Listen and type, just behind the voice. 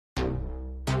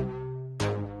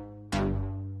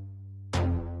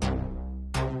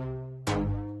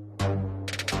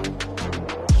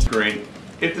Karine,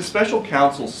 if the special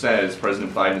counsel says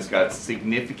President Biden has got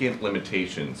significant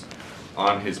limitations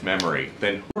on his memory,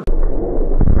 then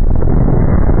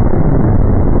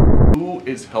who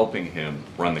is helping him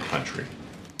run the country?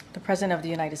 The President of the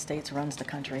United States runs the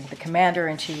country. The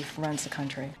Commander-in-Chief runs the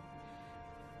country.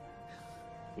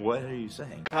 What are you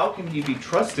saying? How can he be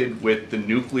trusted with the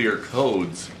nuclear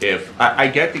codes if, I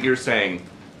get that you're saying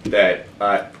that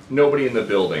nobody in the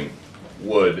building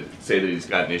would say that he's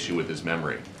got an issue with his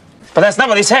memory. But that's not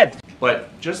what he said.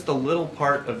 But just the little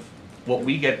part of what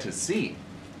we get to see,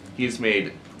 he's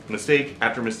made mistake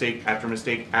after mistake after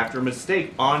mistake after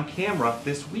mistake on camera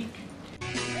this week.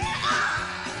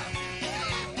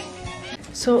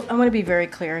 So I'm going to be very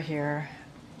clear here.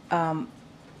 The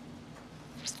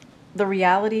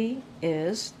reality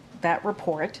is that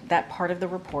report, that part of the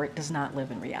report, does not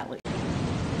live in reality.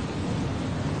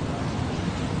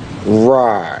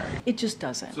 Right. It just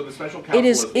doesn't. So the special counsel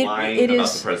is lying about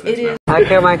the president's memory.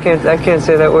 I can't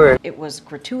say that word. It was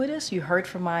gratuitous. You heard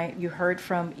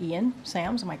from Ian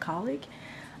Sams, my colleague.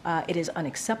 It is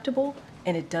unacceptable,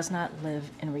 and it does not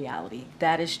live in reality.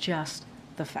 That is just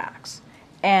the facts.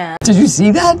 And did you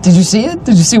see that? Did you see it?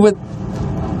 Did you see what?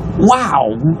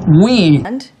 Wow.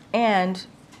 And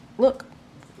look,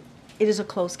 it is a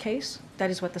closed case.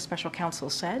 That is what the special counsel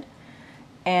said.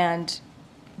 And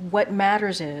what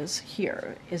matters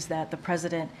here is that the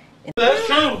president in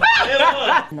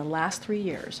the last 3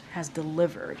 years has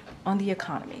delivered on the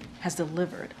economy, has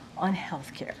delivered on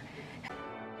health care.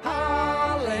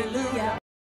 Hallelujah.